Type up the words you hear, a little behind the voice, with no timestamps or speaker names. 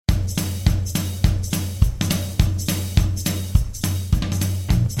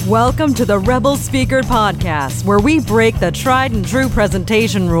Welcome to the Rebel Speaker Podcast, where we break the tried and true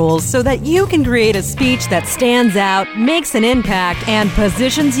presentation rules so that you can create a speech that stands out, makes an impact, and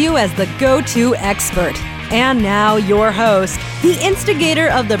positions you as the go-to expert. And now, your host, the instigator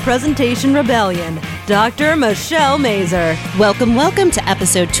of the Presentation Rebellion, Dr. Michelle Mazur. Welcome to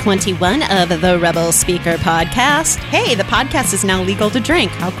episode 21 of the Rebel Speaker Podcast. Hey, the podcast is now legal to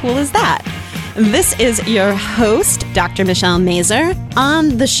drink. How cool is that? This is your host, Dr. Michelle Mazur.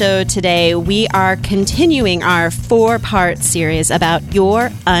 On the show today, we are continuing our 4-part series about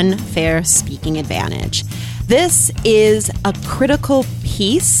your unfair speaking advantage. This is a critical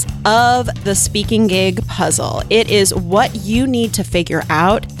piece of the speaking gig puzzle. It is what you need to figure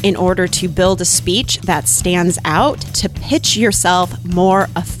out in order to build a speech that stands out, to pitch yourself more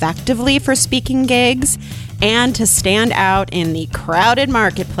effectively for speaking gigs, and to stand out in the crowded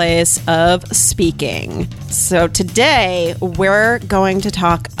marketplace of speaking. So today, we're going to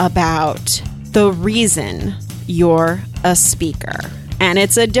talk about the reason you're a speaker. And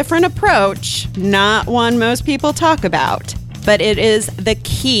it's a different approach, not one most people talk about, but it is the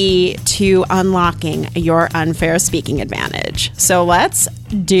key to unlocking your unfair speaking advantage. So let's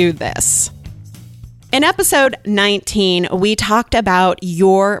do this. In episode 19, we talked about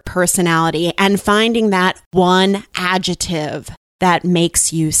your personality and finding that one adjective that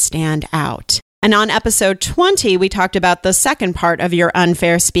makes you stand out. And on episode 20, we talked about the second part of your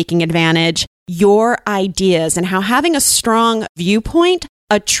unfair speaking advantage, your ideas, and how having a strong viewpoint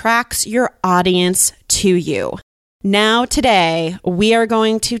attracts your audience to you. Now, today, we are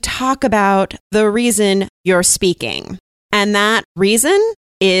going to talk about the reason you're speaking. And that reason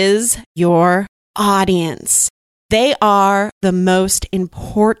is your audience. They are the most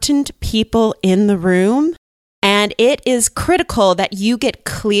important people in the room, and it is critical that you get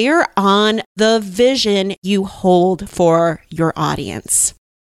clear on the vision you hold for your audience.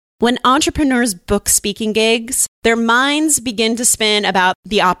 When entrepreneurs book speaking gigs, their minds begin to spin about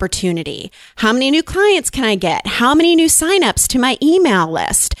the opportunity. How many new clients can I get? How many new signups to my email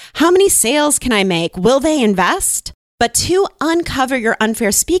list? How many sales can I make? Will they invest? But to uncover your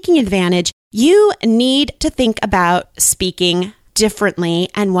unfair speaking advantage, you need to think about speaking differently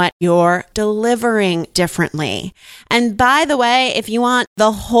and what you're delivering differently. And by the way, if you want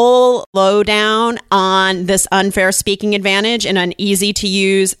the whole lowdown on this unfair speaking advantage in an easy to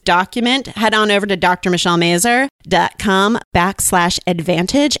use document, head on over to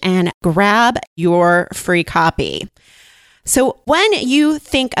drmichellemazur.com/advantage and grab your free copy. So when you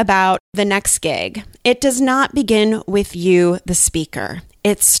think about the next gig, it does not begin with you, the speaker.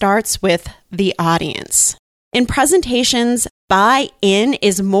 It starts with the audience. In presentations, buy-in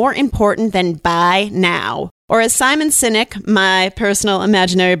is more important than buy now. Or as Simon Sinek, my personal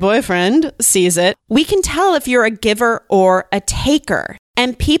imaginary boyfriend, sees it, we can tell if you're a giver or a taker.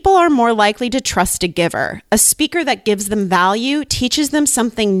 And people are more likely to trust a giver. A speaker that gives them value, teaches them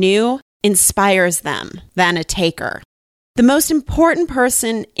something new, inspires them, than a taker. The most important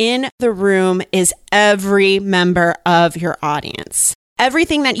person in the room is every member of your audience.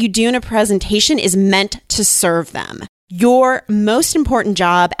 Everything that you do in a presentation is meant to serve them. Your most important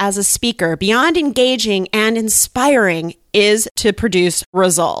job as a speaker, beyond engaging and inspiring, is to produce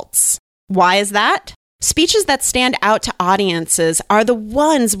results. Why is that? Speeches that stand out to audiences are the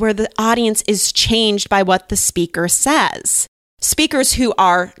ones where the audience is changed by what the speaker says. Speakers who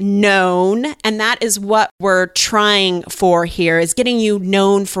are known, and that is what we're trying for here, is getting you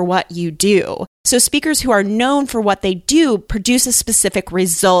known for what you do. So speakers who are known for what they do produce a specific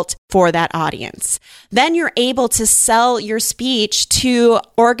result for that audience. Then you're able to sell your speech to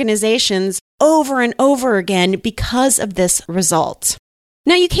organizations over and over again because of this result.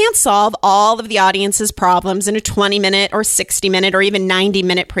 Now, you can't solve all of the audience's problems in a 20-minute or 60-minute or even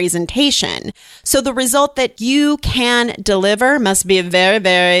 90-minute presentation. So the result that you can deliver must be very,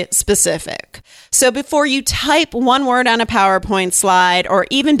 very specific. So before you type one word on a PowerPoint slide or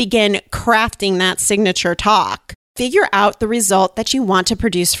even begin crafting that signature talk, figure out the result that you want to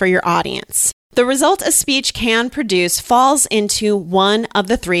produce for your audience. The result a speech can produce falls into one of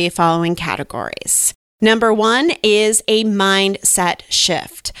the 3 following categories. Number 1 is a mindset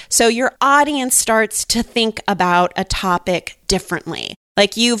shift. So your audience starts to think about a topic differently,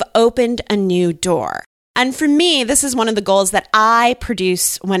 like you've opened a new door. And for me, this is one of the goals that I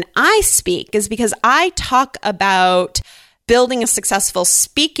produce when I speak, is because I talk about building a successful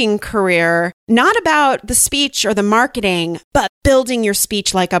speaking career, not about the speech or the marketing, but building your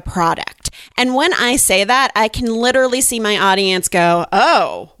speech like a product. And when I say that, I can literally see my audience go,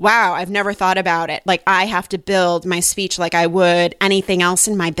 oh, wow, I've never thought about it. Like, I have to build my speech like I would anything else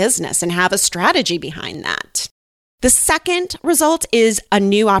in my business and have a strategy behind that. The second result is a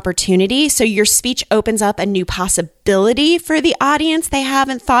new opportunity. So your speech opens up a new possibility for the audience they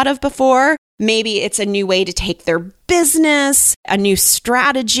haven't thought of before. Maybe it's a new way to take their business, a new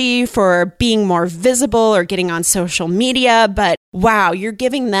strategy for being more visible or getting on social media. But wow, you're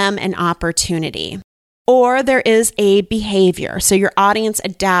giving them an opportunity. Or there is a behavior. So your audience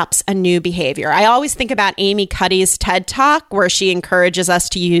adapts a new behavior. I always think about Amy Cuddy's TED Talk, where she encourages us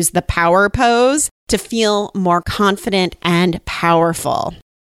to use the power pose to feel more confident and powerful.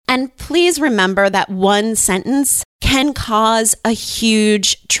 And please remember that one sentence can cause a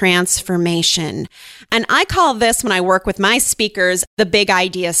huge transformation. And I call this, when I work with my speakers, the big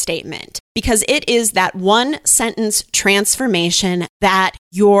idea statement, because it is that one sentence transformation that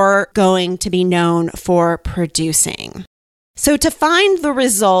you're going to be known for producing. So to find the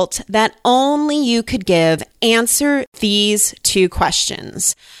result that only you could give, answer these two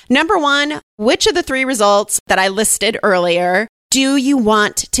questions. Number one, which of the three results that I listed earlier do you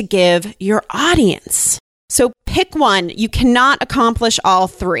want to give your audience? So pick one. You cannot accomplish all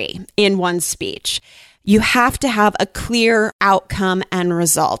three in one speech. You have to have a clear outcome and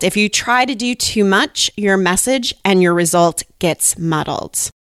result. If you try to do too much, your message and your result gets muddled.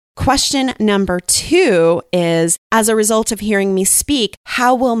 Question number two is, as a result of hearing me speak,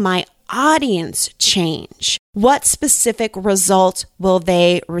 how will my audience change? What specific result will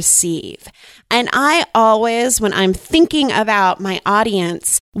they receive? And I always, when I'm thinking about my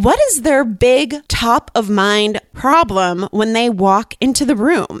audience, what is their big top of mind problem when they walk into the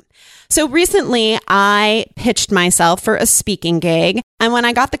room? So recently I pitched myself for a speaking gig. And when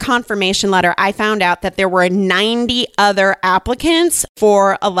I got the confirmation letter, I found out that there were 90 other applicants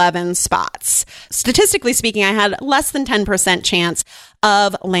for 11 spots. Statistically speaking, I had less than 10% chance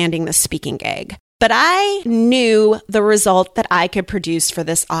of landing the speaking gig. But I knew the result that I could produce for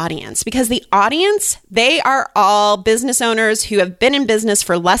this audience, because the audience, they are all business owners who have been in business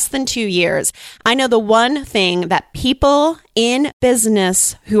for less than 2 years. I know the one thing that people in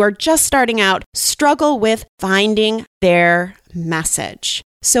business who are just starting out struggle with: finding their message.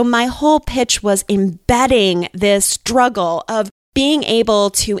 So my whole pitch was embedding this struggle of being able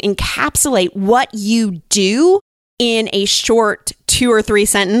to encapsulate what you do in a short 2 or 3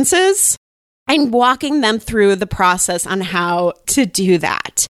 sentences, and walking them through the process on how to do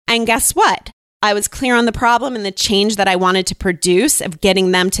that. And guess what? I was clear on the problem and the change that I wanted to produce of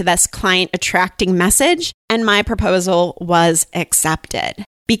getting them to this client attracting message. And my proposal was accepted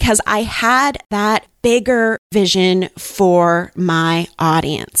because I had that bigger vision for my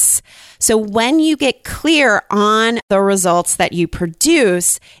audience. So when you get clear on the results that you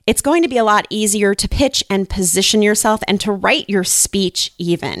produce, it's going to be a lot easier to pitch and position yourself and to write your speech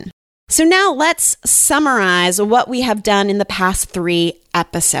even. So now let's summarize what we have done in the past 3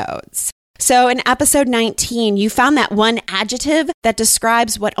 episodes. So in episode 19, you found that one adjective that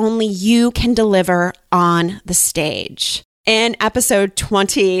describes what only you can deliver on the stage. In episode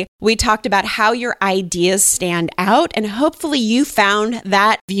 20, we talked about how your ideas stand out, and hopefully you found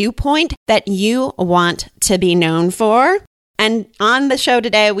that viewpoint that you want to be known for. And on the show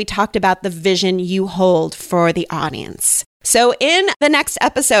today, we talked about the vision you hold for the audience. So in the next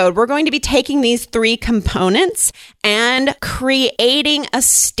episode, we're going to be taking these 3 components and creating a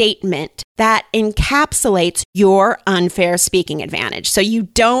statement that encapsulates your unfair speaking advantage. So you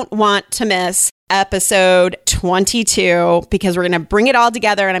don't want to miss episode 22, because we're going to bring it all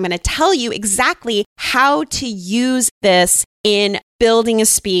together and I'm going to tell you exactly how to use this in building a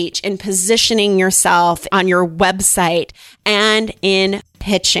speech, in positioning yourself on your website, and in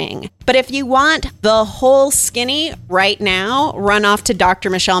pitching. But if you want the whole skinny right now, run off to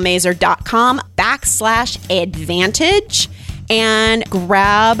drmichellemazur.com/advantage and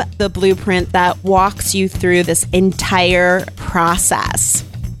grab the blueprint that walks you through this entire process.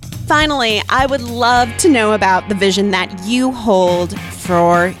 Finally, I would love to know about the vision that you hold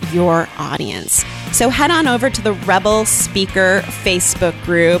for your audience. So head on over to the Rebel Speaker Facebook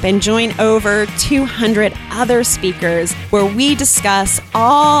group and join over 200 other speakers where we discuss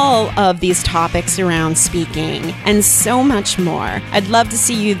all of these topics around speaking and so much more. I'd love to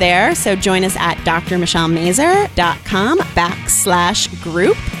see you there. So join us at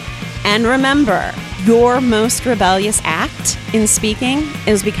drmichellemazur.com/group. And remember, your most rebellious act in speaking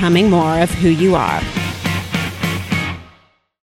is becoming more of who you are.